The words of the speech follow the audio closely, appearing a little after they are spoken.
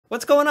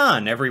What's going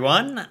on,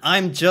 everyone?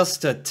 I'm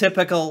just a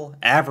typical,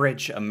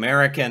 average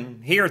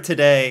American here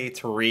today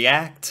to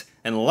react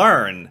and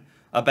learn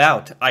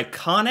about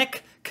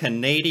iconic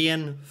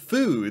Canadian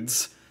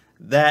foods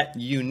that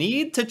you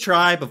need to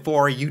try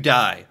before you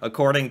die,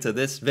 according to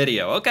this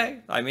video. Okay,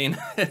 I mean,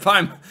 if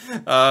I'm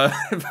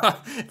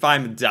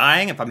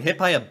dying, if I'm hit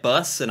by a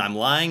bus and I'm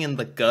lying in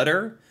the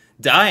gutter,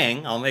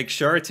 dying, I'll make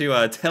sure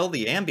to tell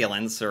the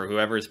ambulance or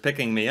whoever's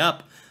picking me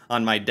up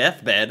on my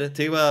deathbed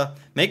to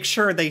make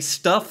sure they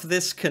stuff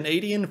this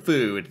Canadian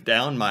food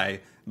down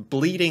my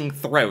bleeding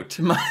throat.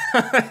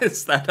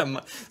 Is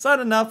that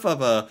enough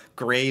of a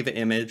grave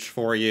image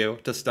for you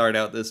to start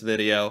out this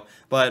video?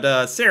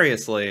 But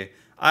seriously,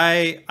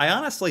 I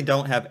honestly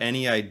don't have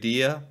any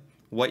idea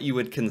what you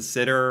would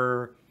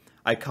consider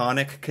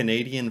iconic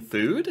Canadian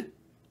food.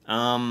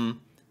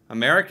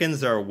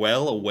 Americans are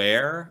well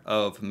aware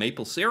of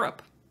maple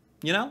syrup,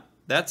 you know?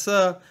 That's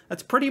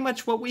pretty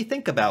much what we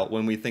think about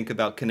when we think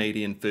about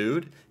Canadian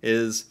food,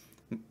 is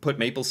put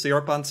maple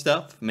syrup on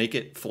stuff, make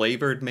it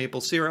flavored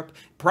maple syrup,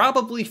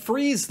 probably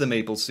freeze the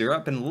maple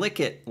syrup and lick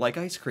it like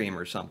ice cream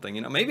or something.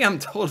 You know, maybe I'm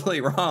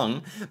totally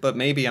wrong, but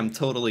maybe I'm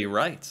totally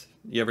right.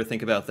 You ever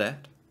think about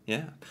that?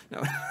 Yeah.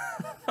 No.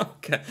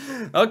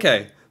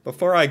 Okay.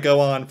 Before I go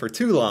on for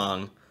too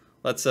long,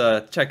 let's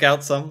check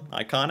out some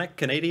iconic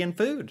Canadian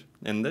food.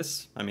 And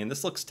this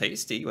looks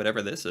tasty,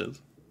 whatever this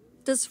is.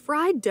 Does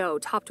fried dough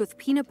topped with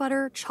peanut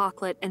butter,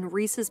 chocolate, and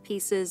Reese's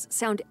Pieces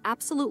sound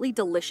absolutely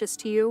delicious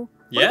to you?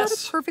 Yes. What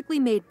about a perfectly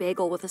made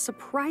bagel with a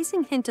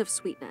surprising hint of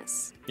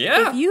sweetness?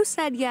 Yeah. If you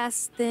said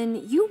yes,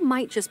 then you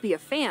might just be a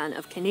fan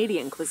of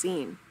Canadian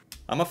cuisine.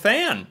 I'm a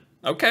fan.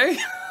 Okay.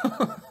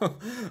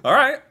 All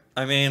right.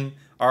 I mean,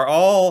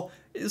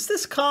 is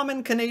this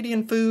common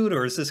Canadian food,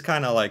 or is this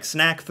kind of like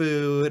snack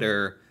food,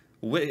 or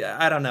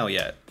I don't know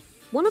yet.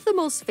 One of the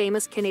most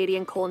famous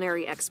Canadian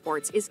culinary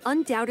exports is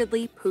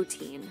undoubtedly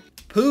poutine.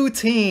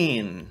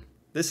 Poutine!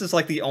 This is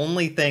like the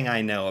only thing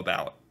I know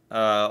about.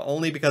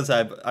 Only because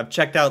I've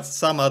checked out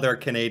some other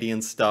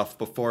Canadian stuff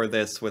before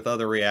this with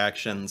other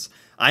reactions.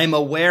 I'm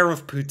aware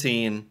of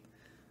poutine.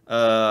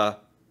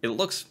 It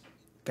looks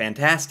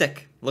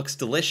fantastic. Looks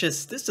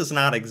delicious. This does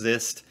not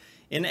exist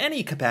in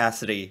any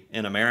capacity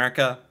in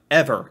America,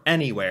 ever,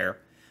 anywhere.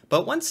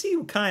 But once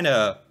you kind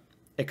of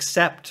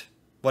accept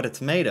what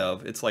it's made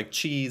of, it's like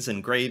cheese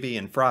and gravy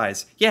and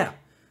fries. Yeah,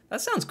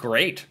 that sounds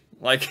great.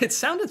 Like, it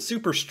sounded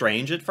super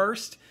strange at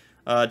first,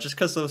 just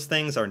because those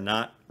things are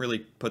not really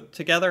put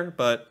together,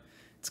 but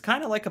it's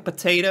kind of like a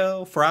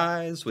potato,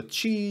 fries with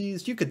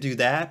cheese. You could do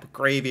that, put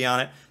gravy on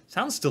it.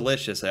 Sounds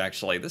delicious,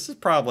 actually. This is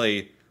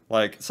probably,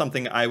 like,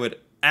 something I would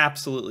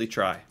absolutely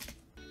try.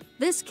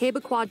 This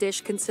Quebecois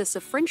dish consists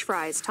of French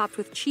fries topped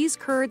with cheese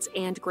curds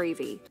and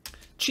gravy.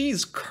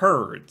 Cheese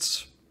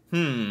curds.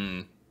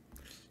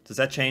 Does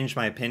that change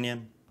my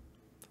opinion?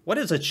 What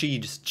is a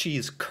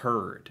cheese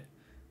curd?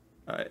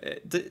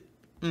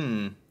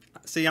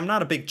 See, I'm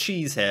not a big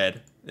cheese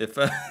head, if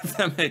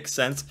that makes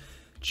sense.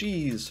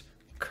 Cheese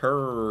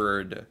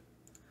curd.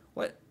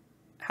 What?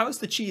 How does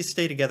the cheese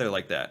stay together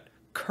like that?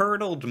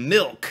 Curdled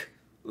milk.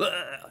 Ugh.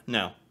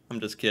 No, I'm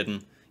just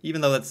kidding.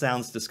 Even though that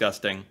sounds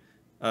disgusting.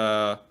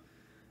 I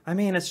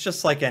mean, it's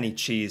just like any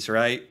cheese,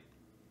 right?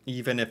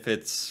 Even if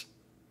it's...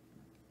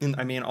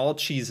 I mean, all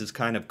cheese is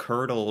kind of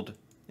curdled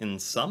in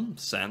some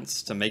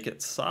sense to make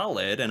it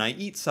solid, and I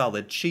eat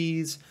solid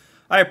cheese.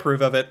 I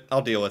approve of it.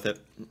 I'll deal with it.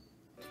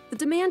 The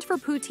demand for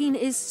poutine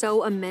is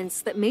so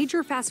immense that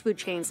major fast food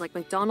chains like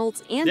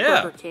McDonald's and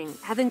Burger King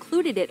have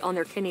included it on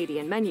their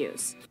Canadian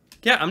menus.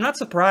 Yeah, I'm not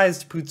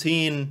surprised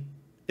poutine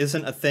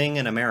isn't a thing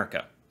in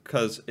America,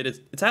 because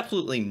it's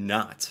absolutely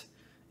not.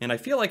 And I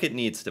feel like it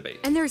needs to be.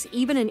 And there's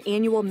even an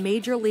annual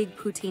Major League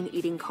Poutine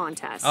Eating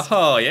Contest.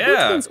 Oh,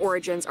 yeah. Poutine's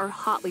origins are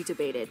hotly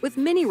debated, with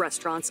many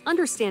restaurants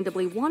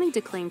understandably wanting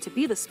to claim to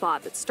be the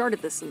spot that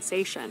started the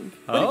sensation.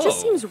 But it just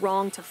seems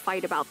wrong to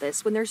fight about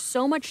this when there's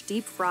so much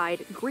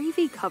deep-fried,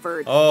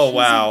 gravy-covered,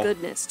 cheesy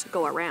goodness to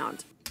go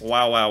around.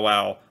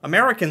 Wow.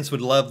 Americans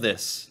would love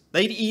this.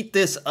 They'd eat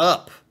this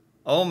up.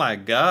 Oh my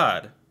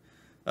god.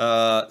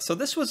 So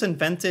this was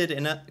invented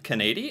in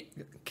Canada?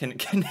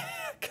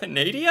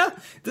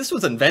 This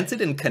was invented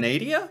in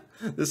Canada?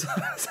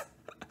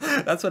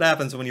 That's what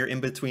happens when you're in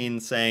between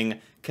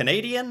saying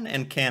Canadian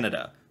and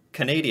Canada.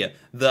 Canada.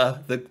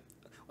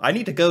 I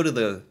need to go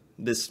to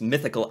this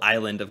mythical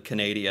island of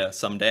Canada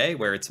someday,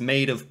 where it's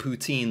made of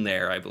poutine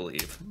there, I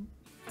believe.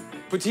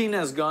 Poutine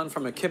has gone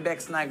from a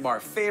Quebec snack bar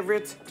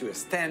favorite to a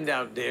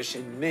standout dish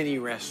in many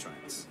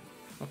restaurants.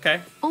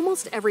 Okay.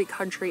 Almost every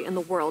country in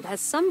the world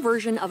has some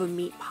version of a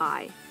meat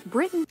pie.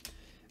 Britain...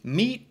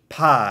 Meat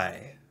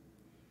pie.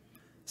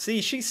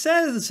 See, she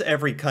says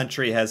every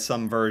country has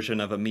some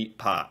version of a meat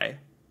pie.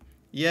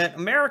 Yet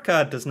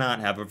America does not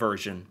have a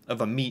version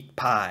of a meat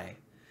pie.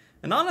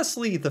 And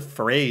honestly, the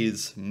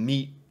phrase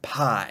meat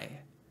pie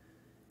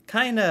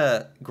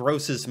kinda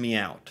grosses me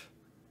out.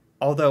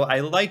 Although I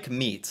like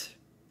meat,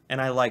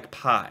 and I like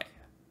pie.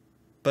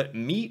 But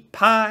meat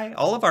pie,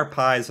 all of our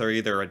pies are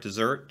either a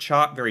dessert,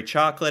 very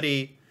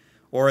chocolatey,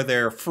 or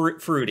they're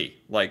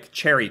fruity, like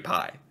cherry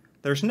pie.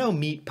 there's no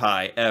meat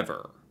pie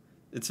ever.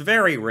 It's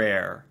very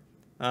rare.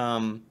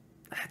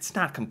 It's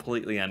not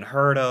completely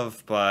unheard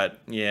of, but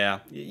yeah,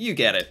 you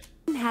get it.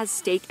 Has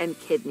steak and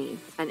kidney,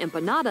 and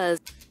empanadas.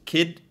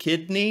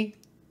 Kidney?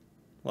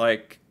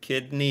 Like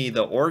kidney,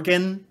 the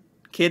organ?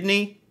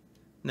 Kidney?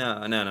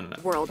 No.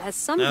 World has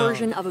some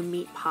version of a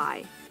meat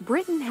pie.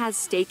 Britain has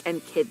steak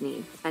and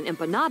kidney, and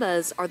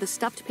empanadas are the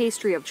stuffed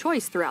pastry of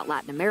choice throughout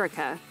Latin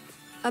America.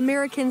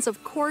 Americans,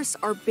 of course,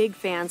 are big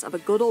fans of a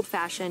good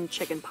old-fashioned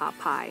chicken pot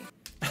pie.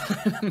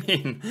 I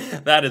mean,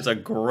 that is a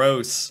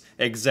gross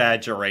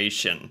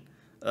exaggeration.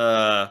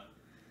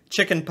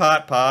 Chicken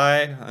pot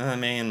pie, I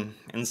mean,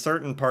 in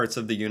certain parts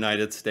of the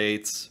United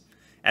States,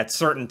 at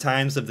certain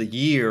times of the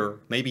year,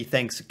 maybe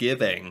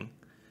Thanksgiving,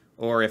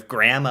 or if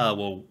grandma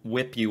will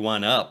whip you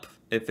one up,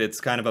 if it's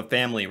kind of a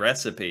family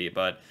recipe.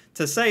 But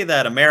to say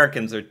that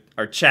Americans are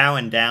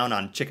chowing down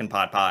on chicken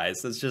pot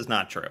pies, that's just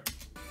not true.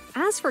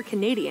 As for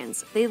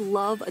Canadians, they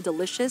love a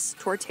delicious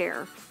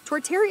tourtière.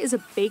 Tourtière is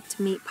a baked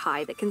meat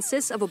pie that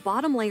consists of a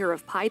bottom layer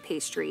of pie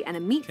pastry and a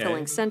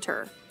meat-filling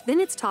center. Then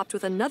it's topped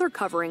with another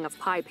covering of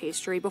pie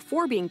pastry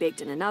before being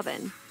baked in an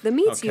oven. The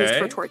meats used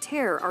for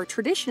tourtière are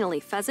traditionally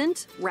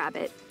pheasant,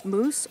 rabbit,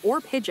 moose, or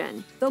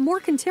pigeon, though more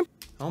contemporary.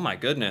 Oh my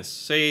goodness.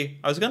 See,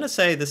 I was gonna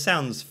say this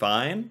sounds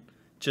fine,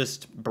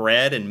 just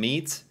bread and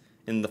meat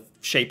in the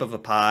shape of a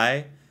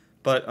pie,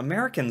 but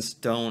Americans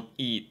don't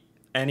eat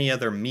any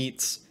other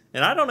meats,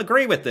 and I don't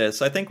agree with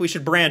this. I think we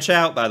should branch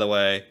out, by the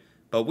way,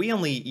 but we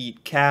only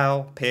eat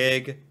cow,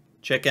 pig,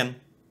 chicken,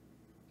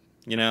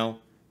 you know,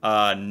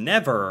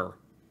 never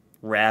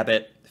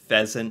rabbit,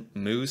 pheasant,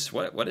 moose.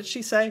 What did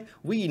she say?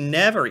 We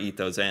never eat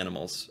those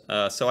animals,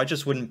 so I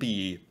just wouldn't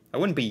be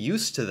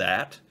used to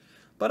that.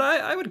 But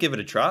I would give it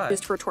a try.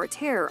 Used for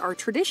tourtière are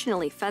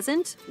traditionally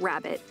pheasant,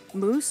 rabbit,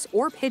 moose,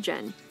 or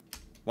pigeon.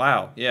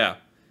 Wow, yeah.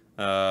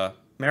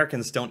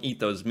 Americans don't eat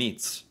those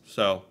meats,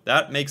 so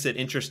that makes it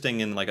interesting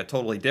in like a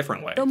totally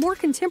different way. Though more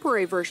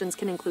contemporary versions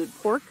can include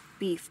pork,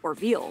 beef, or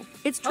veal.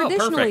 It's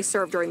traditionally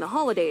served during the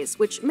holidays,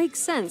 which makes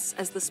sense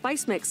as the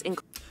spice mix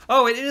includes.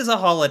 Oh, it is a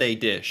holiday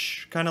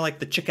dish, kind of like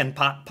the chicken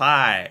pot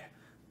pie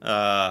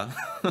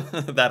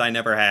that I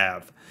never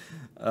have.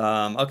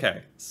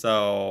 Okay,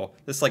 so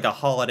this is like a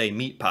holiday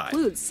meat pie.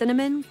 Includes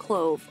cinnamon,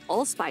 clove,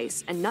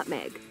 allspice, and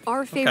nutmeg.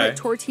 Our favorite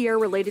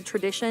tourtière-related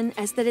tradition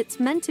is that it's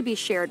meant to be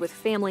shared with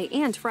family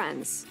and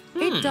friends.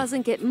 It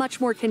doesn't get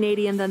much more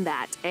Canadian than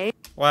that, eh?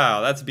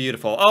 Wow, that's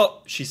beautiful.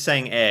 Oh, she's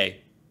saying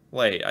A.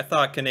 Wait, I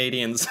thought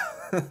Canadians...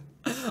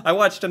 I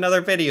watched another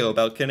video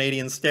about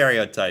Canadian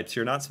stereotypes.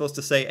 You're not supposed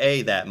to say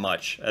A that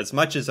much as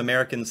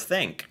Americans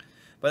think.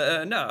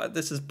 But no,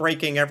 this is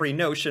breaking every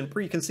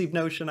preconceived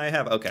notion I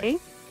have. Okay.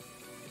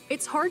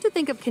 It's hard to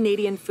think of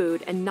Canadian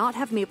food and not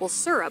have maple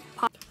syrup.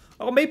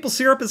 Oh, maple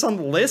syrup is on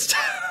the list?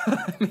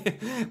 I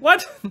mean,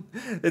 what?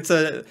 It's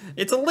a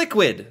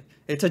liquid.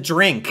 It's a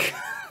drink.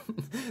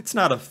 It's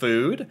not a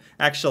food.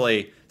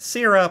 Actually,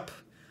 syrup.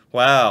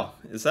 Wow,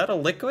 is that a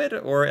liquid?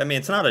 Or I mean,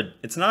 it's not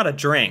a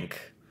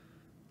drink.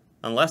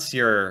 Unless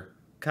you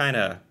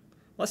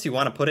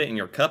want to put it in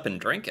your cup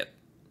and drink it.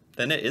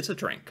 Then it is a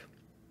drink.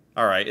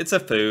 All right, it's a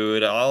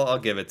food. I'll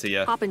give it to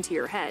you. Pop into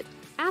your head.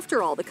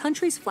 After all, the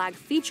country's flag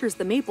features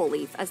the maple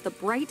leaf as the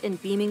bright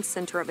and beaming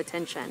center of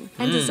attention,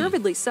 and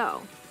deservedly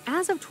so.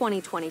 As of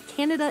 2020,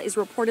 Canada is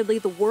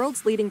reportedly the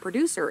world's leading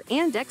producer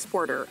and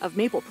exporter of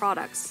maple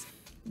products.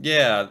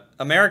 Yeah,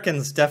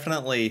 Americans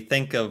definitely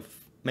think of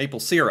maple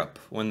syrup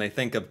when they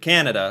think of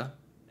Canada,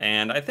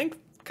 and I think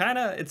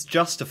it's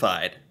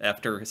justified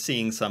after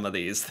seeing some of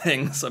these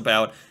things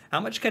about how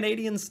much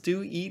Canadians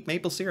do eat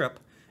maple syrup.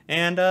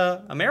 And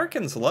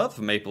Americans love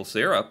maple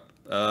syrup.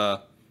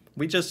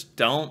 We just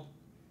don't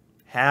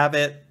have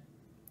it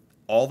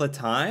all the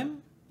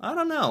time? I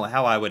don't know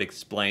how I would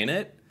explain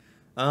it.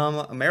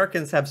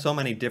 Americans have so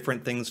many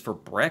different things for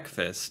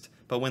breakfast,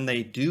 but when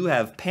they do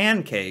have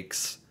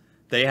pancakes,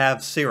 they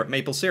have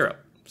maple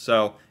syrup.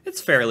 So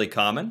it's fairly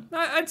common.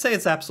 I'd say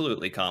it's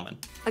absolutely common.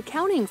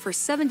 Accounting for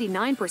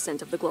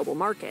 79% of the global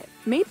market,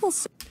 maple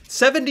syrup.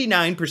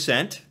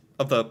 79%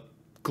 of the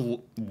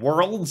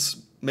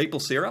world's maple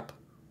syrup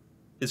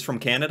is from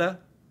Canada?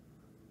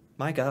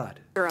 My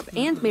God. Syrup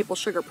and maple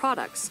sugar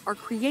products are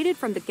created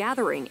from the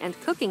gathering and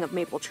cooking of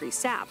maple tree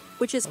sap,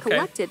 which is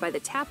collected by the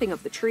tapping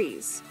of the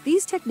trees.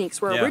 These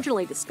techniques were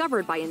originally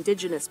discovered by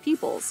indigenous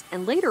peoples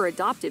and later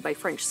adopted by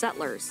French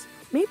settlers.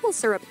 Maple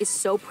syrup is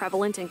so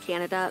prevalent in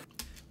Canada.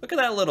 Look at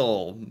that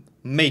little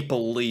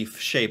maple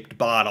leaf-shaped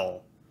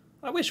bottle.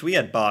 I wish we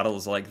had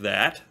bottles like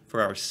that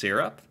for our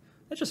syrup.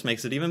 That just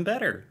makes it even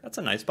better. That's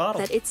a nice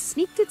bottle. That it's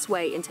sneaked its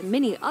way into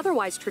many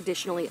otherwise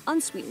traditionally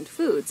unsweetened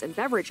foods and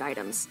beverage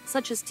items,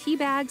 such as tea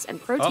bags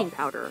and protein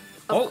powder.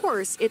 Of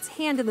course, its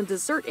hand in the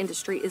dessert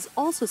industry is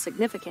also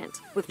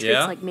significant, with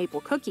treats like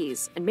maple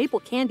cookies and maple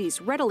candies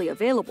readily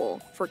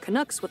available for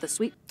Canucks with a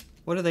sweet...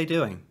 What are they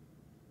doing?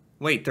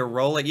 Wait, they're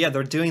rolling... Yeah,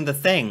 they're doing the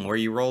thing where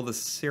you roll the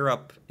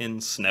syrup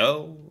in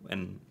snow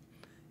and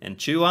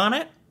chew on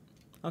it?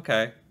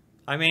 Okay.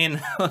 I mean,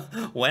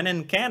 when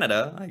in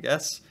Canada, I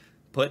guess...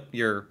 Put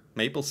your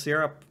maple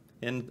syrup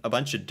in a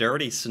bunch of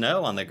dirty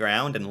snow on the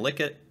ground and lick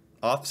it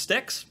off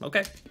sticks.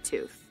 Okay.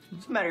 Tooth.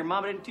 What's the matter? Your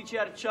mama didn't teach you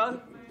how to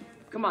chug?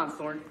 Come on,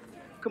 Thorn.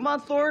 Come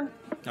on, Thorn.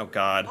 Oh,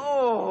 God.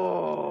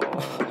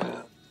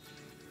 Oh.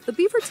 The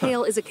beaver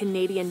tail is a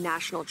Canadian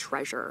national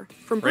treasure.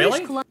 From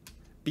Really? British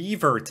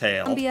Beaver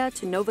tail. Columbia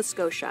to Nova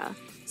Scotia,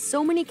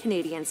 so many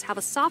Canadians have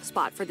a soft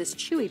spot for this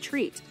chewy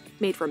treat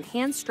made from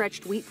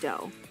hand-stretched wheat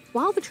dough.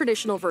 While the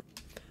traditional version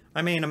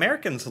I mean,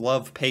 Americans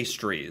love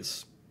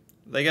pastries.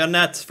 They go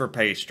nuts for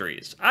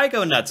pastries. I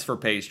go nuts for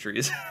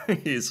pastries.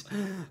 These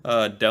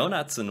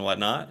donuts and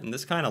whatnot. And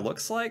this kind of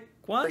looks like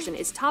one?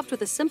 is topped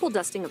with a simple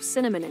dusting of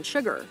cinnamon and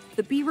sugar.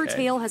 The beaver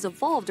tail has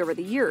evolved over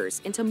the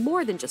years into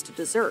more than just a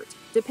dessert,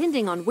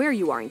 depending on where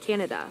you are in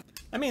Canada.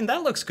 I mean,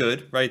 that looks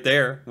good right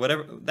there.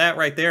 Whatever, that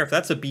right there, if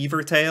that's a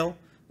beaver tail,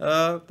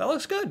 that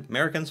looks good.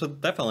 Americans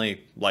would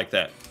definitely like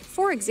that.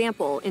 For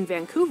example, in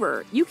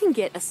Vancouver, you can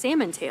get a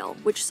salmon tail,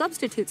 which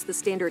substitutes the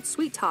standard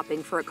sweet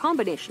topping for a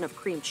combination of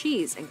cream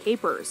cheese and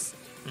capers.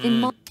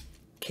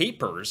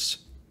 Capers?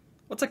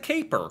 What's a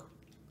caper?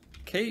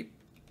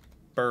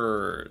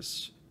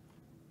 Capers.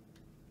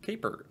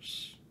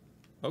 Capers.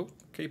 Oh,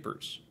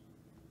 capers.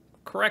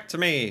 Correct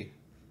me.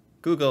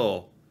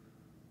 Google.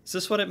 Is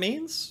this what it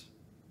means?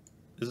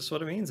 Is this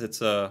what it means?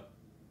 It's a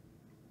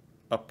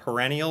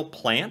perennial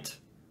plant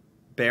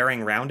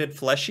bearing rounded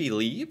fleshy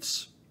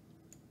leaves?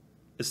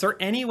 Is there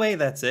any way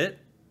that's it?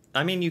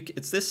 I mean,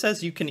 this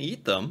says you can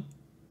eat them.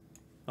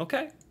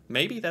 Okay,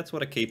 maybe that's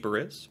what a caper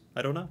is.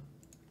 I don't know.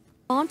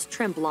 Mont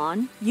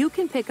Tremblant, you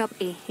can pick up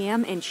a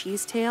ham and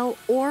cheese tail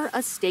or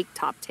a steak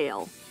top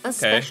tail. A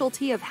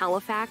specialty of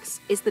Halifax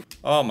is the...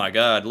 Oh my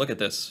God, look at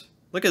this.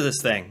 Look at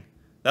this thing.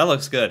 That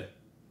looks good.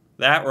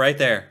 That right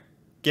there.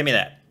 Give me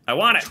that. I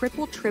want it.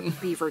 Triple Trip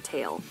beaver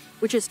tail,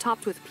 which is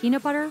topped with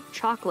peanut butter,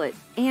 chocolate,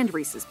 and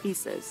Reese's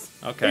Pieces.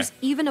 Okay. There's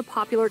even a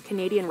popular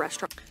Canadian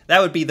restaurant. That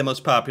would be the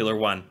most popular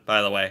one,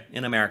 by the way,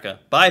 in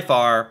America. By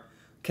far,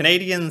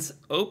 Canadians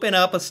open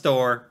up a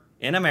store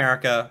in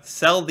America,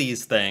 sell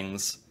these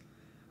things,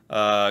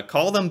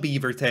 call them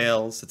beaver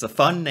tails. It's a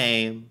fun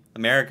name.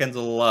 Americans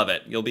will love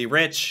it. You'll be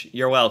rich.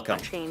 You're welcome.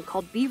 Chain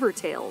called Beaver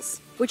Tails,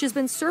 which has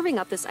been serving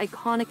up this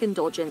iconic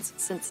indulgence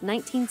since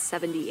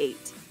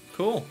 1978.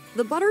 Cool.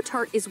 The butter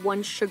tart is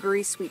one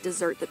sugary sweet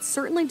dessert that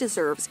certainly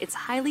deserves its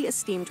highly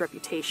esteemed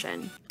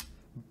reputation.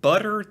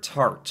 Butter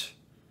tart.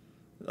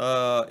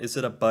 Is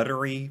it a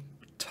buttery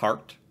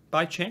tart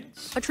by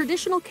chance? A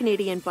traditional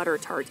Canadian butter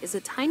tart is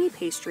a tiny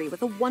pastry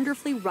with a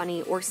wonderfully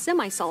runny or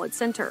semi-solid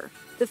center.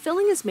 The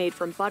filling is made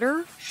from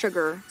butter,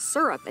 sugar,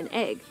 syrup, and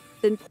egg,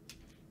 then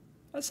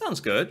That sounds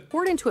good.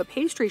 poured into a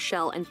pastry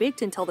shell and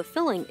baked until the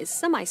filling is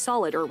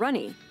semi-solid or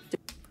runny,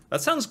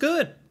 That sounds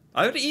good.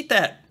 I would eat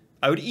that.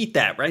 I would eat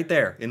that right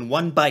there in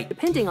one bite.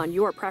 depending on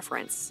your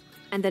preference.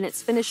 And then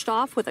it's finished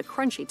off with a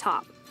crunchy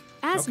top.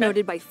 As Okay.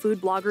 noted by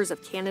Food Bloggers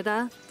of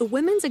Canada, the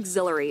Women's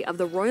Auxiliary of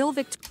the Royal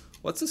Victoria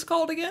What's this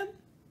called again?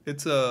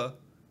 It's a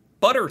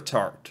butter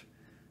tart.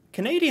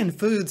 Canadian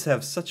foods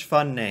have such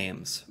fun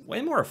names.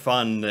 Way more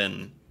fun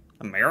than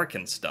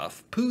American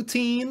stuff.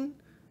 Poutine,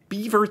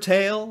 beaver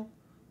tail.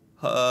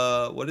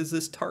 What is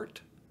this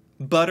tart?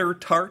 Butter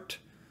tart.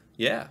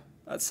 Yeah,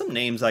 that's some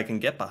names I can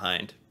get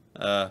behind.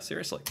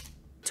 Seriously.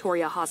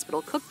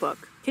 Hospital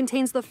Cookbook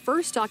contains the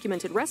first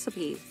documented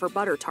recipe for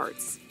butter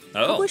tarts.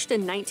 Oh. Published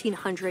in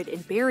 1900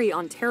 in Barrie,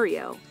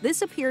 Ontario,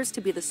 this appears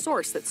to be the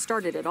source that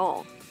started it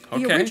all.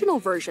 The Okay. original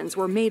versions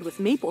were made with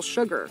maple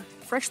sugar,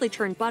 freshly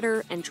churned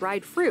butter, and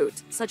dried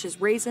fruit, such as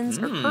raisins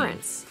or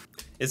currants.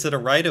 Is it a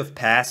rite of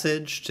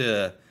passage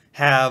to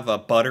have a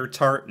butter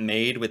tart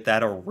made with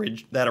that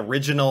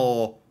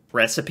original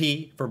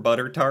recipe for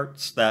butter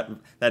tarts? That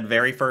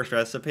very first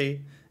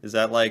recipe? Is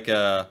that like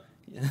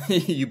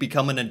you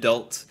become an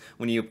adult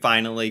when you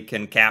finally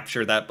can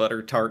capture that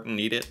butter tart and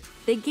eat it?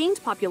 They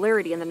gained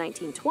popularity in the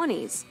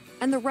 1920s,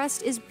 and the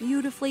rest is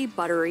beautifully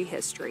buttery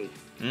history.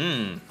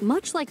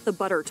 Much like the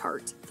butter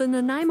tart, the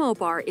Nanaimo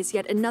bar is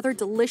yet another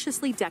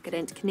deliciously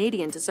decadent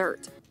Canadian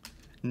dessert.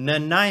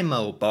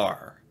 Nanaimo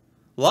bar.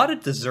 A lot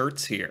of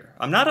desserts here.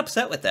 I'm not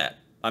upset with that.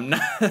 I'm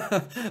not,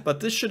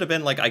 but this should have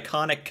been like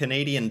iconic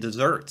Canadian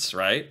desserts,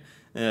 right?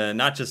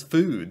 Not just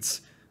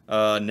foods.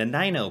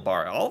 Nanaimo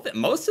bar.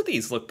 Most of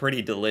these look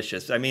pretty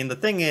delicious. I mean, the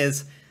thing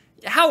is,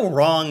 how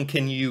wrong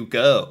can you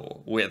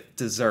go with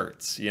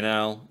desserts, you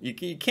know?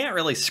 You can't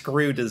really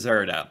screw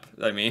dessert up.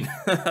 I mean,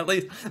 at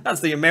least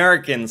that's the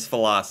Americans'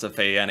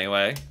 philosophy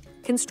anyway.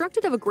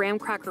 Constructed of a graham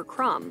cracker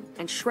crumb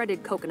and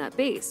shredded coconut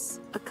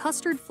base, a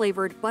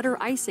custard-flavored butter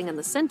icing in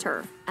the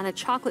center, and a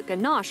chocolate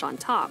ganache on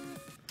top.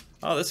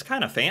 Oh, this is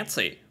kind of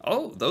fancy.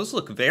 Oh, those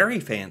look very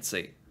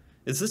fancy.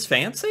 Is this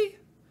fancy?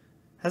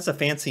 Has a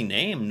fancy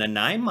name,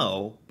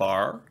 Nanaimo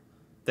bar.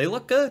 They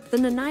look good. The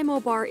Nanaimo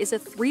bar is a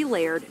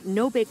 3-layered,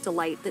 no-bake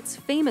delight that's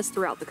famous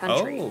throughout the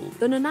country. Oh.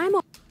 The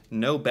Nanaimo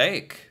No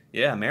bake.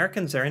 Yeah,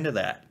 Americans are into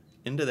that.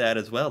 Into that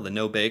as well, the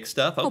no bake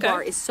stuff. Okay.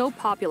 bar is so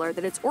popular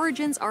that its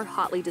origins are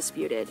hotly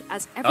disputed,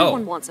 as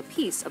everyone wants a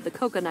piece of the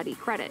coconutty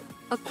credit.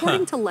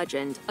 According to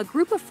legend, a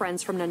group of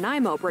friends from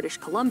Nanaimo, British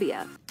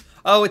Columbia,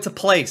 Oh, it's a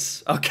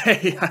place.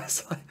 Okay.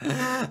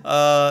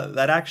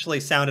 That actually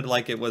sounded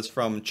like it was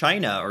from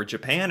China or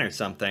Japan or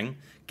something,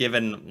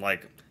 given,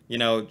 like, you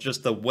know,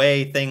 just the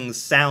way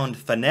things sound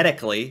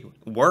phonetically,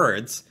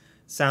 words,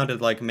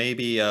 sounded like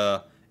maybe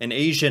an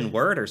Asian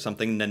word or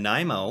something,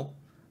 Nanaimo.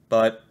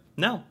 But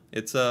no,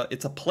 it's a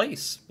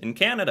place in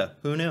Canada.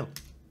 Who knew?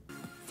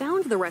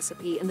 Found the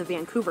recipe in the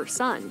Vancouver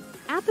Sun.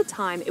 At the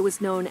time, it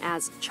was known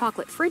as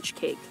chocolate fridge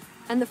cake,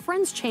 and the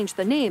Friends changed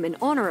the name in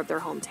honor of their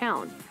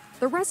hometown.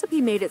 The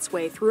recipe made its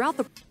way throughout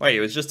the... Wait, it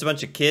was just a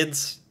bunch of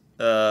kids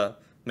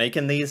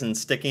making these and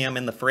sticking them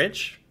in the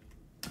fridge?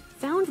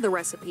 Found the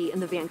recipe in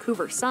the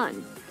Vancouver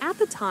Sun. At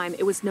the time,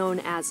 it was known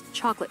as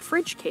chocolate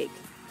fridge cake,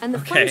 and the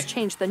Friends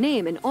changed the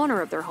name in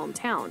honor of their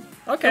hometown.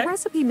 The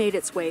recipe made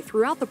its way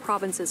throughout the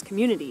province's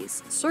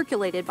communities,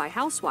 circulated by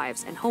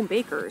housewives and home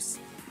bakers.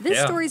 This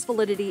story's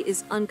validity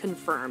is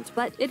unconfirmed,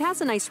 but it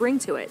has a nice ring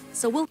to it,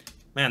 so we'll...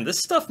 Man, this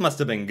stuff must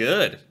have been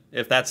good,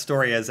 if that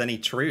story has any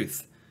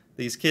truth.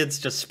 These kids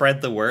just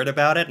spread the word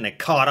about it, and it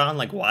caught on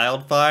like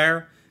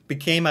wildfire.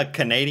 Became a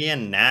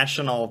Canadian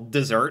national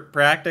dessert,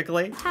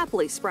 practically.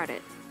 Happily spread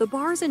it. The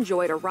bars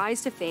enjoyed a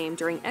rise to fame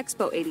during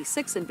Expo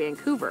 86 in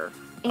Vancouver,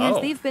 and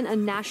they've been a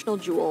national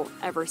jewel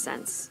ever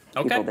since.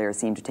 People there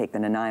seem to take the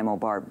Nanaimo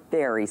bar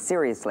very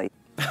seriously.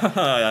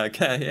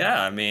 Okay,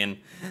 yeah, I mean,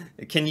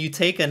 can you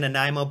take a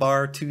Nanaimo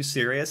bar too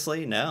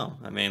seriously? No.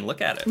 I mean, look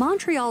at it.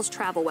 Montreal's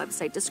travel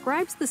website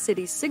describes the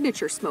city's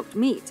signature smoked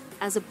meat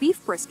as a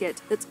beef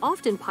brisket that's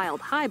often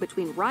piled high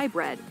between rye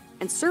bread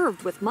and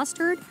served with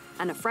mustard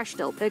and a fresh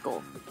dill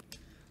pickle.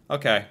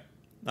 Okay.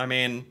 I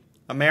mean,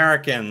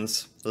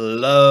 Americans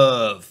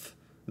love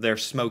their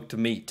smoked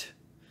meat.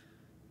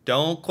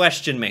 Don't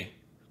question me.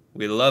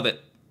 We love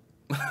it.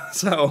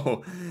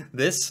 So,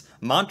 this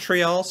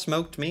Montreal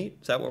smoked meat,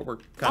 is that what we're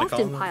kind of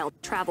calling it? Often piled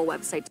travel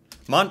website.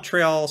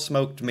 Montreal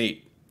smoked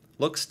meat.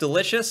 Looks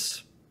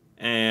delicious,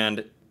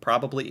 and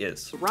probably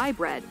is. Rye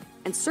bread,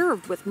 and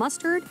served with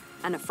mustard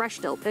and a fresh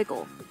dill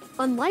pickle.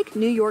 Unlike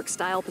New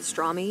York-style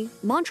pastrami,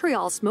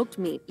 Montreal smoked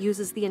meat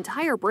uses the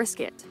entire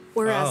brisket,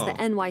 whereas the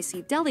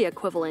NYC deli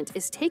equivalent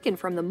is taken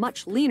from the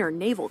much leaner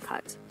navel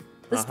cut.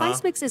 The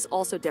spice mix is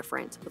also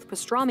different, with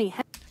pastrami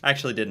I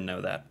actually didn't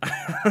know that.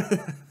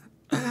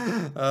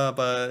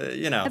 But,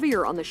 you know.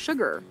 Heavier on the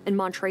sugar, and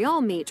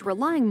Montreal meat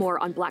relying more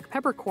on black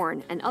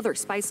peppercorn and other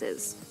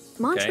spices.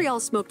 Montreal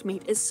smoked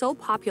meat is so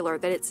popular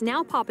that it's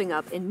now popping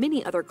up in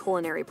many other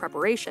culinary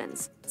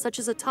preparations, such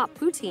as a top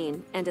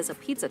poutine and as a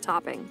pizza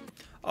topping.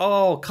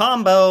 Oh,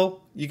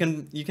 combo! You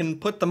can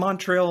put the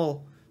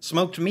Montreal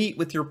smoked meat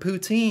with your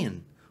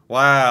poutine.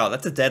 Wow,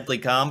 that's a deadly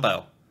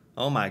combo.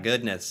 Oh my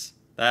goodness.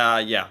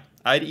 Yeah.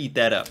 I'd eat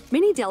that up.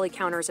 Many deli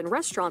counters and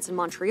restaurants in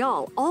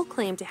Montreal all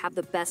claim to have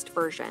the best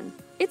version.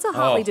 It's a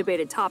hotly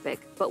debated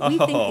topic, but we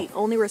think the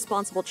only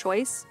responsible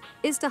choice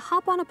is to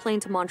hop on a plane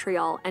to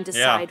Montreal and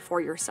decide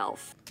for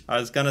yourself. I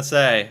was gonna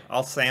say,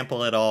 I'll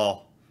sample it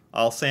all.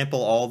 I'll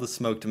sample all the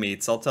smoked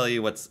meats. I'll tell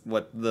you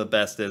what the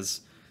best is.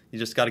 You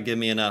just gotta give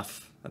me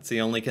enough. That's the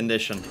only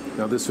condition.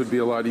 Now this would be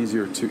a lot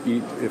easier to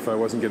eat if I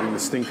wasn't getting the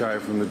stink eye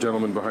from the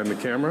gentleman behind the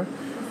camera.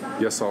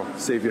 Yes, I'll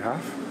save you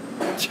half.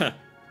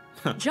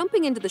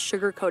 Jumping into the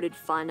sugar-coated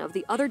fun of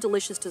the other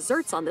delicious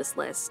desserts on this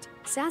list,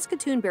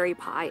 Saskatoon berry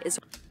pie is...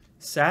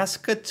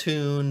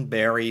 Saskatoon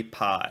berry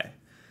pie.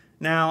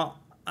 Now,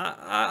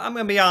 I'm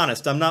going to be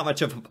honest, I'm not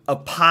much of a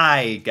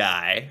pie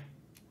guy.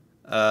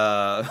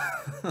 That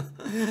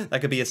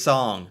could be a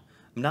song.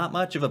 I'm not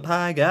much of a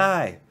pie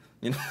guy.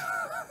 You know?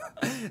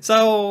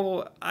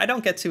 So, I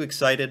don't get too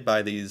excited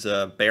by these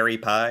berry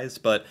pies,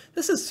 but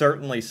this is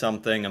certainly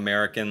something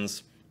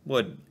Americans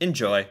would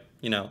enjoy.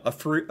 You know, a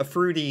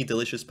fruity,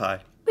 delicious pie.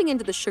 Jumping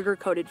into the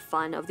sugar-coated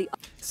fun of the...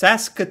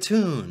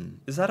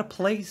 Saskatoon. Is that a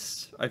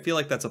place? I feel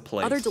like that's a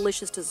place. Other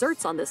delicious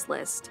desserts on this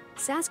list.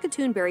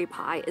 Saskatoon berry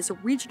pie is a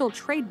regional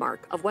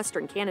trademark of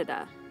Western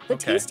Canada. The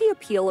tasty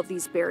appeal of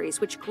these berries,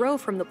 which grow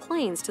from the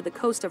plains to the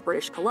coast of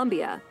British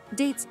Columbia,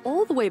 dates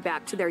all the way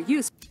back to their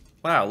use.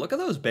 Wow, look at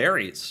those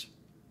berries.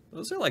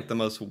 Those are like the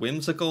most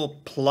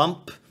whimsical,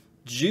 plump,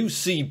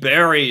 juicy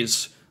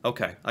berries.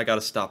 Okay, I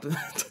gotta stop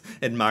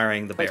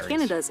admiring the berries. By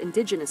Canada's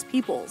Indigenous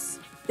peoples.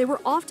 They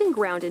were often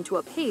ground into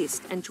a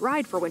paste and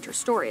dried for winter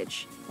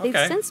storage. They've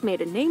since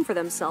made a name for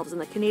themselves in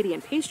the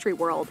Canadian pastry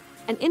world,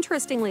 and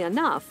interestingly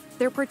enough,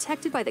 they're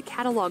protected by the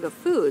Catalogue of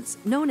Foods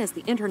known as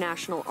the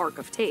International Arc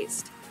of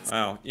Taste.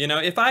 Wow, you know,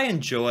 if I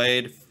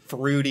enjoyed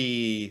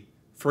fruity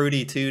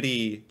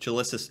tooty,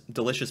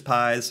 delicious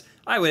pies,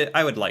 I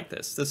would like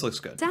this. This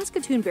looks good.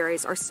 Saskatoon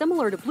berries are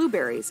similar to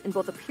blueberries in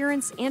both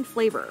appearance and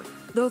flavor,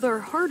 though they're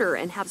harder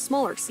and have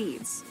smaller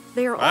seeds.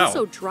 They are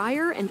also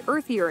drier and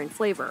earthier in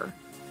flavor.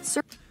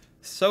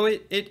 So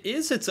it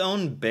is its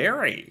own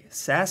berry.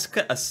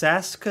 A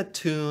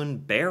Saskatoon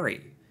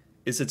berry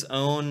is its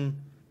own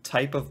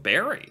type of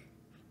berry.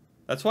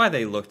 That's why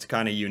they looked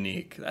kind of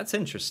unique. That's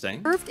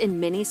interesting. Served in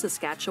many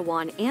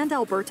Saskatchewan and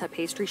Alberta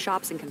pastry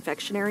shops and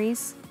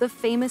confectionaries, the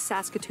famous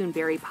Saskatoon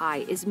berry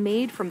pie is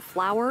made from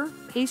flour,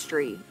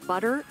 pastry,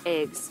 butter,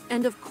 eggs,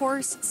 and of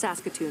course,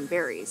 Saskatoon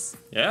berries.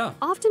 Yeah.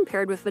 Often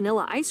paired with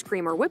vanilla ice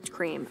cream or whipped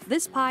cream,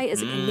 this pie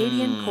is a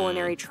Canadian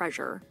culinary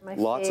treasure.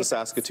 Lots of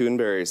Saskatoon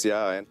berries,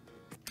 yeah.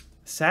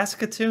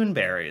 Saskatoon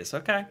berries,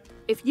 okay.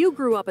 If you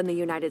grew up in the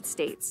United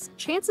States,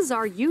 chances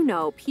are you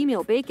know pea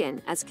meal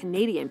bacon as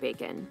Canadian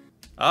bacon.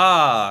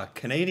 Ah,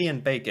 Canadian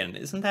bacon.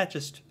 Isn't that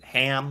just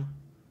ham?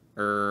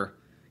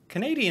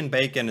 Canadian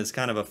bacon is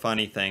kind of a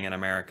funny thing in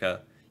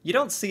America. You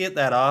don't see it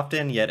that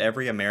often, yet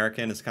every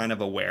American is kind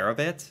of aware of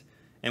it.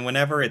 And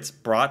whenever it's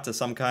brought to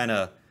some kind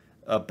of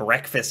a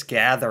breakfast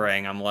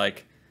gathering, I'm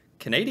like,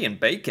 Canadian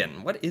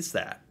bacon? What is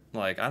that?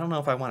 Like, I don't know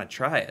if I want to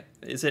try it.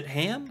 Is it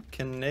ham?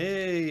 Canadian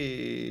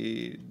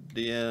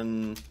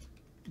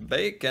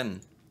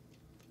bacon.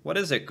 What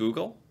is it,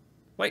 Google?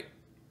 Wait.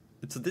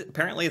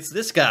 Apparently it's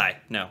this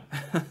guy. No.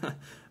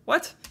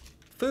 What?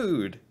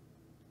 Food.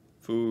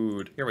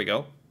 Food. Here we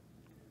go.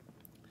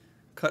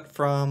 Cut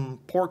from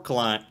pork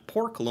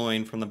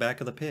loin from the back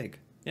of the pig.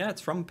 Yeah,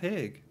 it's from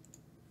pig.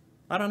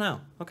 I don't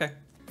know. Okay.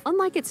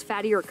 Unlike its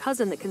fattier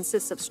cousin that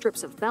consists of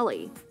strips of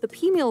belly, the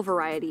pea meal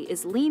variety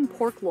is lean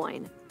pork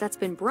loin that's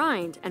been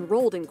brined and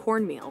rolled in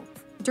cornmeal.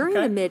 During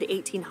the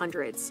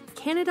mid-1800s,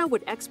 Canada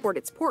would export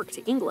its pork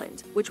to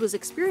England, which was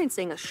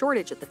experiencing a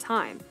shortage at the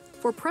time.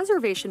 For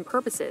preservation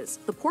purposes,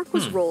 the pork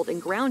was rolled in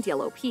ground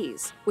yellow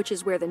peas, which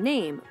is where the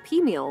name pea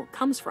meal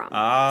comes from.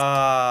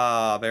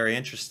 Ah, very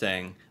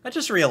interesting. I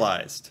just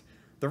realized,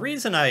 the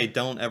reason I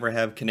don't ever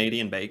have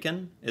Canadian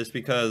bacon is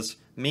because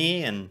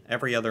me and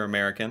every other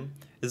American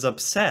is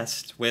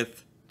obsessed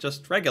with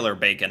just regular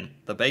bacon.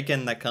 The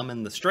bacon that come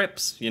in the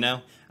strips, you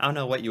know? I don't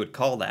know what you would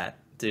call that.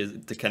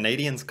 Do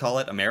Canadians call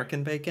it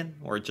American bacon?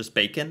 Or just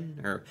bacon?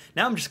 Or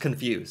now I'm just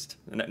confused.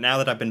 Now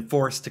that I've been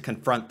forced to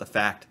confront the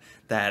fact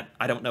that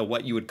I don't know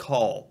what you would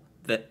call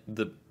that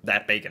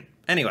bacon.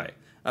 Anyway,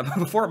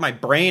 before my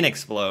brain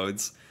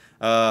explodes,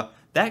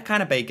 that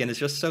kind of bacon is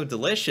just so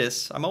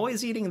delicious. I'm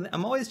always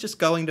just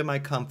going to my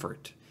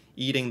comfort,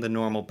 eating the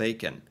normal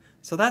bacon.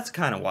 So that's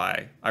kind of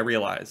why I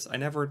realized I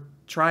never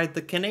tried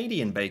the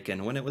Canadian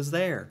bacon when it was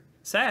there.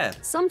 Sad.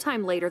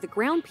 Sometime later, the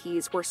ground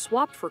peas were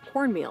swapped for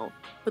cornmeal,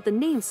 but the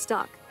name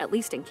stuck, at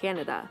least in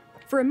Canada.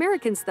 For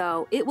Americans,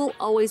 though, it will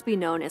always be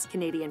known as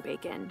Canadian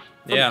bacon.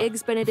 From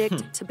Eggs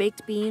Benedict to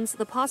baked beans,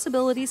 the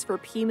possibilities for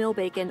pea meal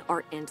bacon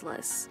are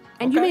endless.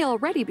 And you may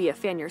already be a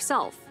fan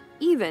yourself,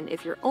 even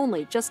if you're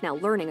only just now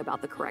learning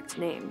about the correct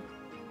name.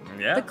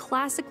 Yeah. The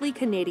classically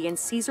Canadian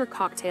Caesar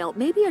cocktail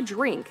may be a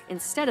drink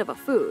instead of a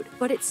food,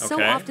 but it's so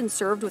often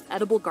served with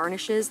edible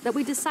garnishes that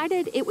we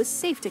decided it was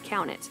safe to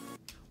count it.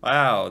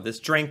 Wow,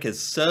 this drink is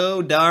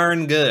so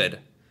darn good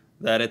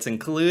that it's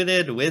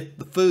included with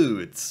the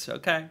foods.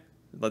 Okay,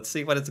 let's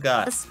see what it's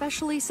got.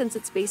 Especially since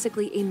it's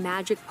basically a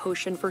magic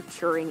potion for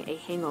curing a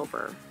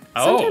hangover.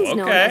 Oh, Sometimes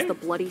known as the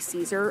Bloody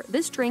Caesar,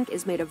 this drink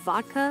is made of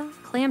vodka,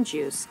 clam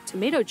juice,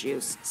 tomato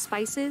juice,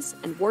 spices,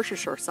 and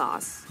Worcestershire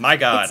sauce. My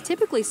God. It's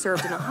typically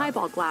served in a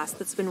highball glass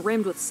that's been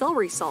rimmed with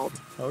celery salt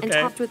and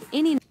topped with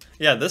any...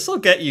 Yeah, this will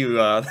get you,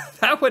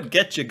 that would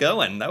get you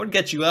going. That would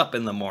get you up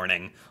in the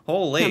morning.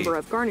 Holy. Number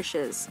of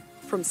garnishes.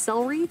 From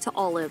celery to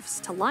olives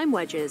to lime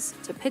wedges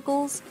to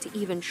pickles to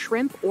even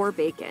shrimp or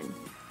bacon.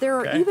 There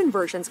are even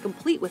versions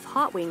complete with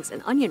hot wings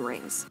and onion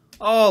rings.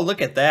 Oh,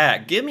 look at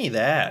that. Give me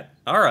that.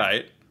 All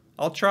right.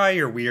 I'll try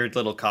your weird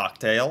little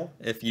cocktail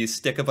if you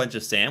stick a bunch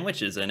of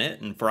sandwiches in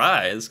it and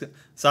fries.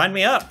 Sign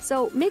me up.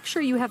 So make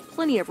sure you have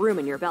plenty of room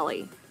in your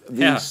belly.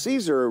 The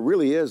Caesar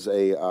really is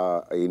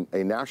a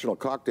national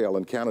cocktail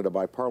in Canada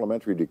by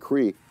parliamentary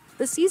decree.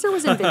 The Caesar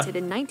was invented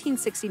in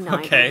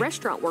 1969 by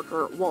restaurant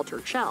worker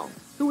Walter Chell,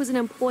 who was an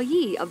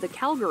employee of the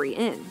Calgary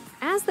Inn.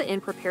 As the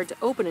inn prepared to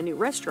open a new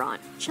restaurant,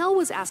 Chell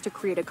was asked to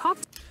create a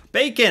cocktail.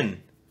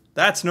 Bacon!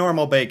 That's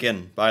normal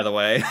bacon, by the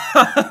way.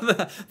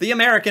 the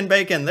American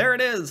bacon, there it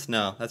is.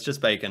 No, that's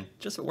just bacon.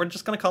 We're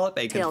just gonna call it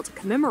bacon. To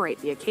commemorate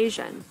the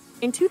occasion.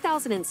 In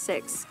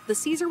 2006, the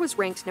Caesar was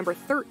ranked number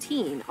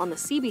 13 on the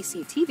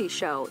CBC TV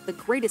show The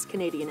Greatest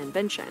Canadian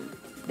Invention.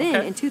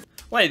 Then in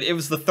Wait, it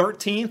was the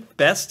 13th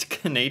best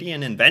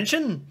Canadian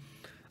invention?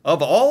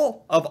 Of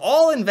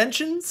all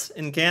inventions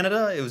in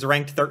Canada, it was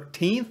ranked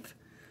 13th?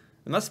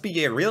 It must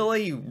be a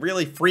really,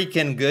 really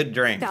freaking good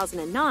drink.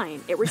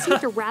 2009, it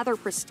received a rather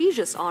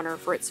prestigious honor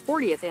for its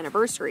 40th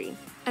anniversary,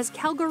 as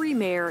Calgary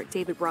Mayor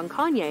David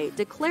Bronconnier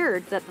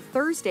declared that the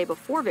Thursday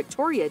before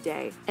Victoria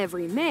Day,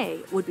 every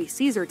May, would be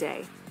Caesar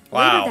Day.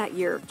 Wow. Later that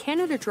year,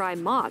 Canada Dry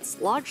Mott's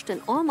lodged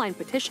an online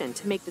petition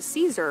to make the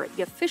Caesar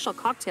the official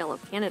cocktail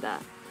of Canada.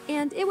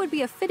 And it would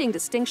be a fitting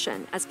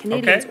distinction, as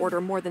Canadians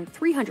order more than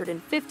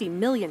 350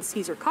 million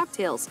Caesar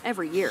cocktails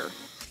every year.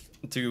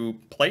 Do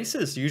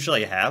places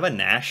usually have a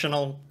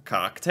national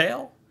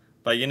cocktail?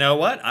 But you know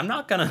what? I'm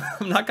not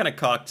gonna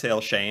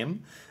cocktail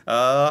shame.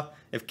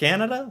 If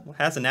Canada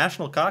has a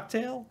national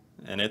cocktail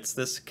and it's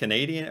this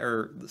Canadian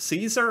or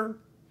Caesar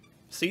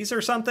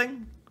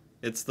something,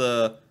 it's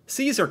the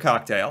Caesar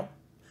cocktail.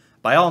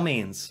 by all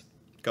means,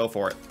 go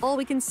for it. All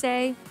we can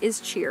say is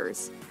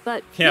cheers,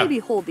 but Yeah. maybe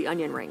hold the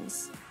onion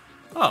rings.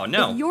 Oh,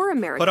 no. If you're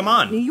American, Put 'em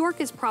on. New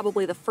York is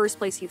probably the first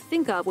place you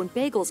think of when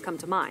bagels come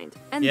to mind.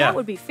 And Yeah. that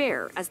would be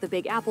fair, as the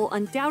Big Apple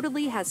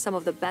undoubtedly has some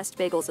of the best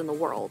bagels in the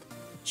world.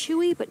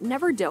 Chewy but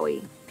never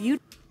doughy,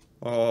 beautiful.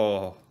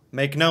 Oh,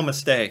 make no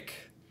mistake.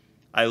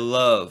 I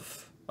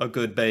love a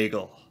good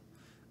bagel.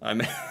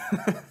 I'm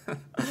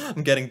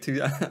getting too...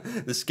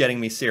 this is getting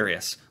me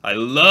serious. I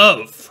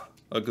love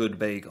a good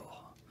bagel.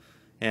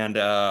 And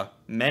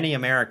many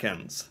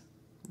Americans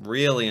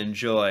really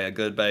enjoy a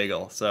good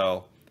bagel,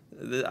 so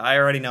I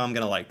already know I'm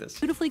going to like this.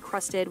 Beautifully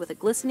crusted with a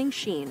glistening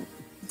sheen,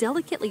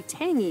 delicately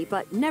tangy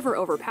but never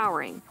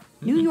overpowering.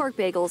 New York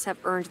bagels have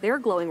earned their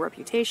glowing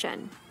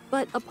reputation.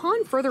 But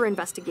upon further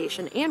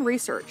investigation and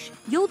research,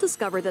 you'll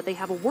discover that they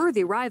have a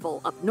worthy rival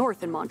up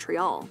north in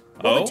Montreal.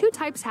 While Oh? the two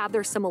types have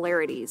their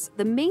similarities,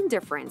 the main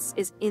difference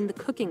is in the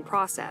cooking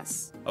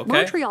process. Okay.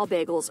 Montreal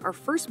bagels are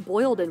first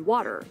boiled in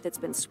water that's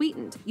been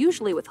sweetened,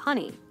 usually with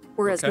honey,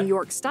 whereas Okay. New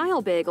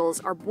York-style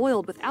bagels are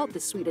boiled without the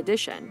sweet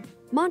addition.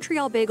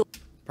 Montreal bagels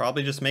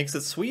Probably just makes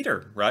it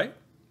sweeter, right?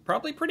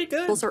 Probably pretty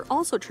good. are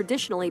also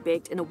traditionally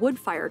baked in a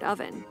wood-fired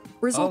oven,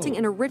 resulting Oh.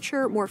 in a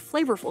richer, more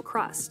flavorful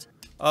crust.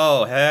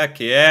 Oh, heck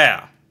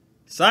yeah.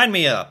 Sign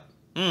me up.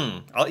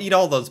 I'll eat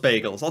all those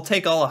bagels. I'll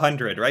take all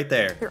 100 right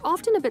there. They're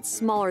often a bit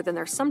smaller than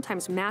their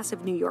sometimes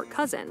massive New York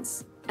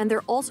cousins, and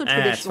they're also it's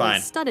traditionally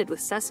fine. studded with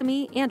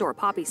sesame and/or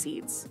poppy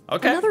seeds.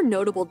 Okay. Another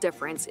notable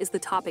difference is the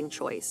topping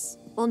choice.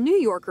 While New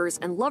Yorkers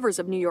and lovers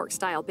of New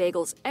York-style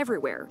bagels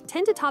everywhere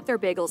tend to top their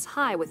bagels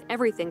high with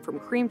everything from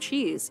cream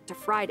cheese to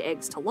fried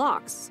eggs to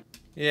lox,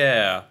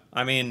 Yeah,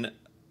 I mean,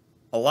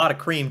 a lot of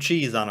cream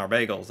cheese on our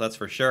bagels, that's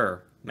for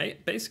sure.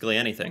 Basically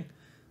anything.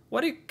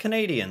 What do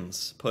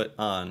Canadians put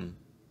on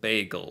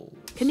bagels?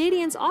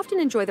 Canadians often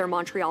enjoy their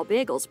Montreal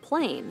bagels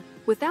plain,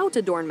 without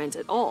adornment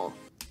at all.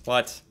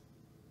 What?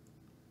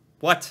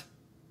 What?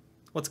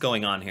 What's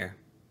going on here?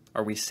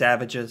 Are we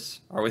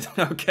savages? Are we...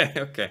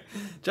 Okay.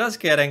 Just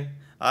kidding.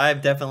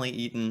 I've definitely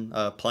eaten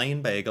a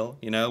plain bagel,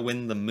 you know,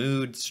 when the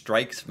mood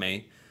strikes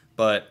me.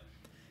 But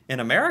in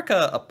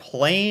America, a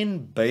plain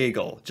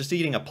bagel, just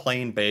eating a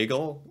plain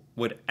bagel,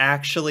 would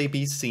actually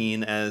be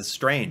seen as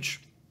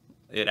strange.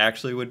 It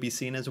actually would be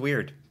seen as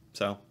weird.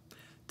 So,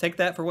 take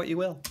that for what you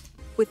will.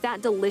 With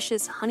that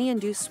delicious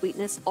honey-induced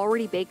sweetness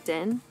already baked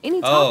in, any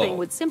Oh. topping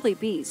would simply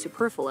be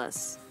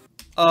superfluous.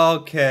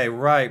 Okay,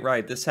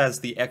 right. This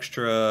has the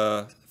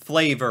extra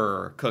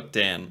flavor cooked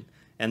in,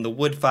 and the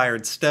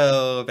wood-fired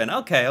stove, and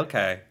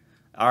okay.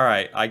 All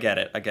right, I get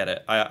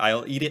it.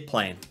 I'll eat it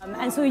plain.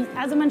 And so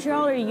as a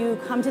Montrealer, you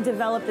come to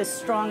develop this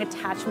strong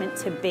attachment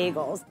to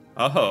bagels.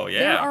 Oh, yeah.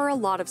 There are a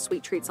lot of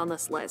sweet treats on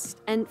this list,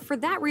 and for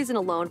that reason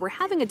alone, we're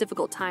having a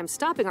difficult time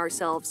stopping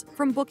ourselves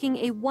from booking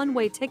a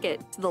one-way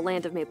ticket to the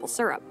land of maple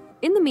syrup.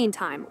 In the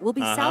meantime, we'll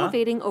be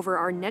salivating over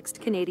our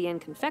next Canadian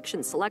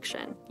confection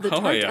selection, the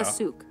tarte yeah. à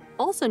sucre,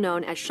 also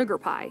known as sugar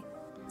pie.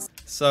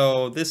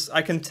 So this,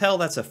 I can tell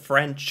that's a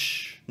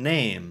French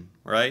name,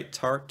 right?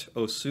 Tarte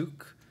au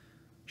sucre.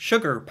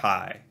 Sugar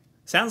pie.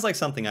 Sounds like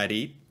something I'd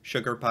eat.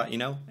 Sugar pie, you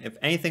know? If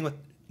anything with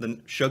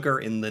the sugar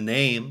in the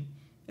name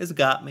has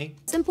got me.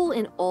 Simple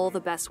in all the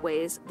best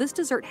ways, this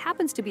dessert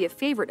happens to be a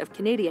favorite of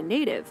Canadian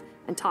native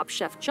and top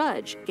chef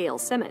judge Gail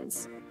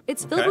Simmons.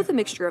 It's filled Okay. with a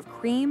mixture of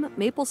cream,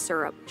 maple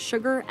syrup,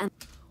 sugar, and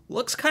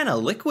Looks kind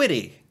of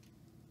liquidy.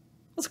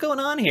 What's going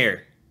on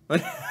here?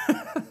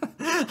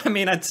 I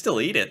mean, I'd still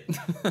eat it.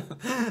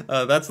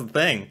 That's the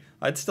thing.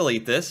 I'd still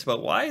eat this,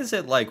 but why is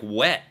it like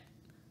wet?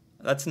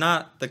 That's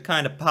not the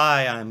kind of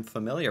pie I'm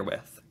familiar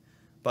with.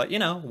 But, you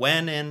know,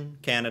 when in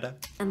Canada.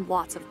 and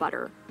lots of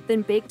butter,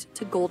 then baked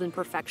to golden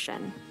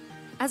perfection.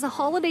 As a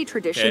holiday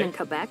tradition Okay. in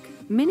Quebec,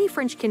 many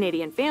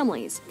French-Canadian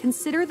families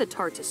consider the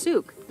tarte à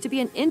sucre to be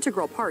an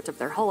integral part of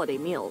their holiday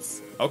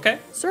meals. Okay.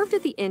 Served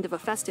at the end of a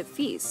festive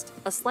feast,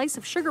 a slice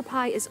of sugar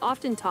pie is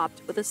often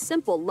topped with a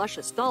simple,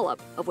 luscious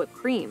dollop of whipped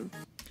cream.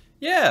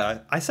 Yeah,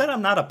 I said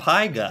I'm not a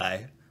pie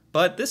guy,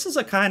 but this is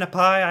a kind of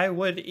pie I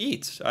would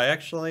eat. I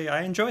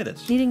enjoy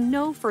this. Needing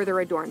no further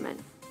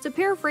adornment. To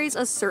paraphrase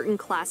a certain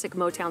classic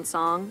Motown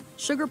song,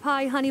 Sugar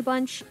Pie, Honey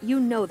Bunch, you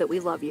know that we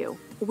love you.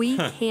 We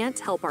can't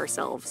help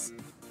ourselves.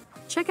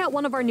 Check out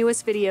one of our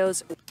newest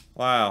videos.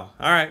 Wow.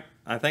 All right.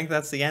 I think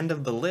that's the end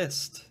of the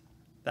list.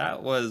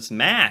 That was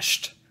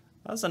Mashed.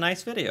 That was a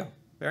nice video.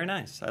 Very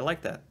nice. I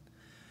like that.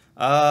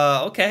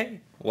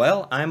 Okay.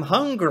 Well, I'm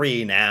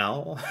hungry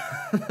now.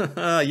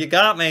 You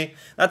got me.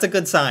 That's a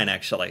good sign,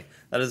 actually.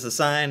 That is a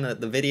sign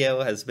that the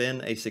video has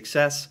been a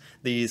success.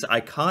 These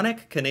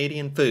iconic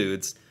Canadian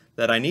foods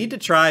that I need to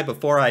try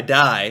before I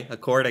die,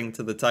 according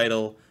to the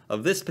title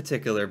of this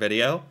particular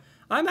video.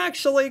 I'm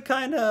actually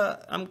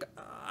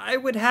I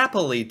would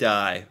happily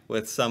die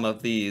with some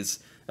of these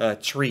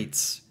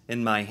treats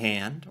in my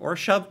hand or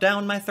shoved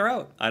down my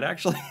throat. I'd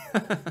actually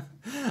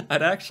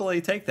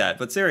take that.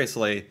 But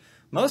seriously,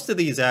 most of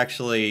these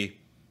actually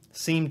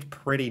seemed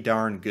pretty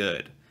darn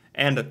good.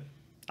 And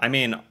I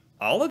mean,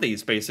 all of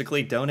these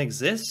basically don't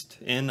exist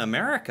in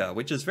America,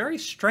 which is very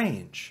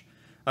strange.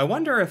 I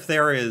wonder if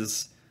there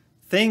is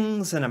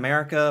things in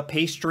America,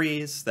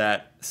 pastries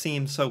that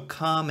seem so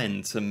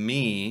common to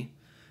me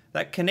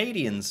that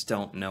Canadians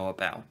don't know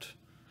about.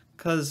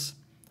 Because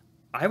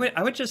I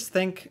would just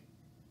think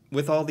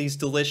with all these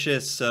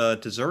delicious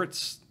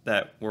desserts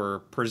that were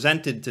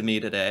presented to me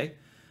today,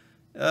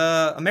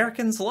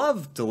 Americans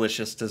love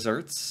delicious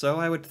desserts, so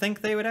I would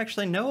think they would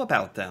actually know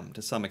about them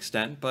to some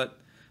extent, but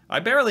I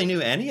barely knew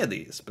any of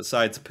these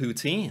besides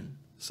poutine.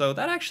 So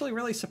that actually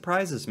really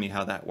surprises me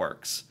how that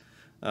works.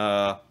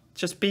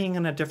 Just being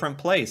in a different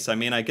place. I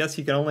mean, I guess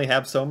you can only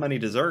have so many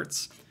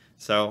desserts,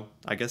 so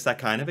I guess that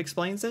kind of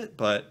explains it,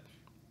 but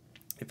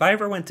if I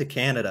ever went to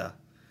Canada,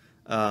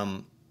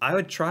 I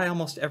would try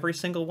almost every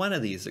single one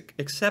of these,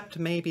 except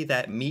maybe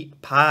that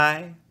meat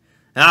pie.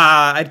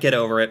 I'd get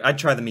over it. I'd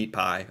try the meat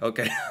pie.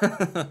 Okay.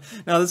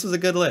 No, this was a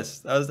good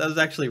list. That was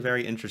actually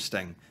very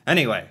interesting.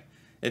 Anyway,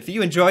 if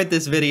you enjoyed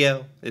this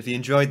video, if you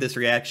enjoyed this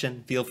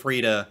reaction, feel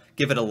free to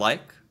give it a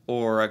like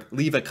or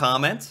leave a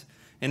comment.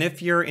 And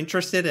if you're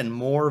interested in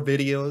more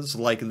videos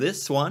like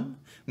this one,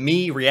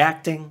 me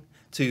reacting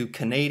to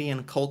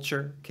Canadian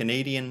culture,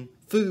 Canadian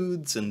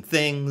foods and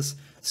things,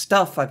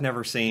 stuff I've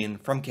never seen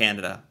from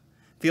Canada,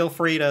 feel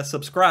free to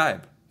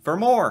subscribe for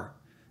more.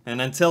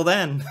 And until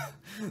then,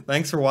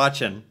 thanks for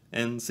watching,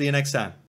 and see you next time.